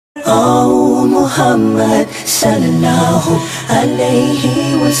Oh Muhammad sallallahu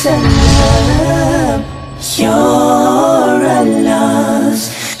alayhi wa sallam, you're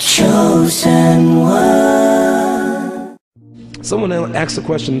Allah's chosen one. Someone asked a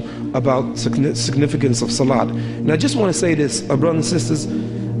question about significance of Salat. And I just want to say this, brothers and sisters,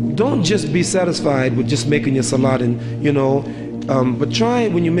 don't just be satisfied with just making your Salat and, but try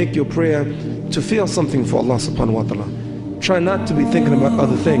when you make your prayer to feel something for Allah subhanahu wa ta'ala. Try not to be thinking about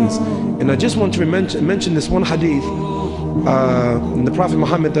other things. And I just want to mention this one hadith. The Prophet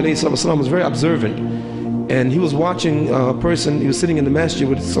Muhammad was very observant, and he was watching a person. He was sitting in the masjid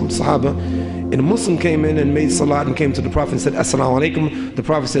with some Sahaba, and a Muslim came in and made Salat and came to the Prophet and said, Assalamu alaikum. The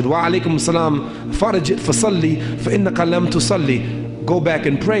Prophet said, Wa alaikum salam, farajit fasalli, fa innaka lam tusalli. Go back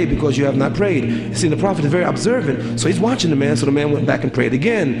and pray because you have not prayed. You see, the Prophet is very observant, so he's watching the man. So the man went back and prayed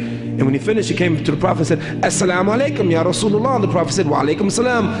again, and when he finished, he came to the Prophet and said, Assalamu alaikum ya Rasulullah. The Prophet said, Wa alaikum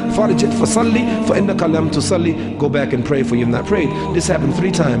salam, farajit fasalli, fa innaka lam tusalli. Go back and pray for you have not prayed. This happened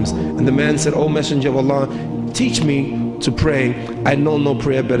 3 times, and the man said, O Messenger of Allah, teach me to pray. I know no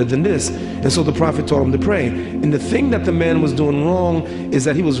prayer better than this. And so the Prophet told him to pray. And the thing that the man was doing wrong is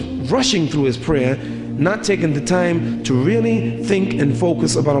that he was rushing through his prayer, not taking the time to really think and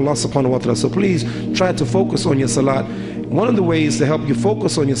focus about Allah subhanahu wa ta'ala. So please try to focus on your Salat. One of the ways to help you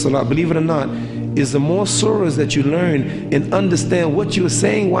focus on your Salat, believe it or not, is the more surahs that you learn and understand what you're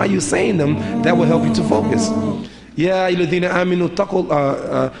saying while you're saying them, that will help you to focus. يا أيها الذين آمنوا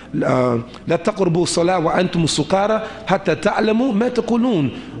لا تقربوا الصلاة وأنتم سكارى حتى تعلموا ما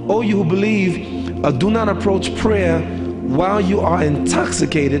تقولون. O you who believe, do not approach prayer while you are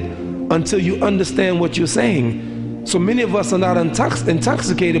intoxicated until you understand what you're saying. So many of us are not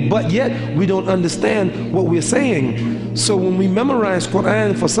intoxicated, but yet we don't understand what we're saying. So when we memorize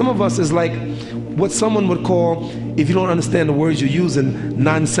Quran, for some of us is like what someone would call, if you don't understand the words you're using,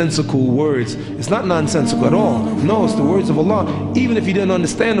 nonsensical words. It's not nonsensical at all. No, it's the words of Allah. Even if you didn't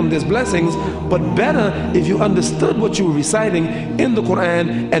understand them, there's blessings, but better if you understood what you were reciting in the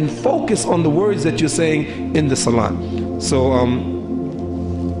Quran and focus on the words that you're saying in the Salat. So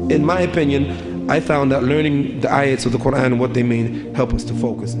in my opinion, I found that learning the ayats of the Quran and what they mean help us to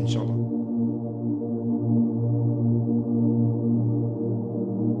focus, inshallah.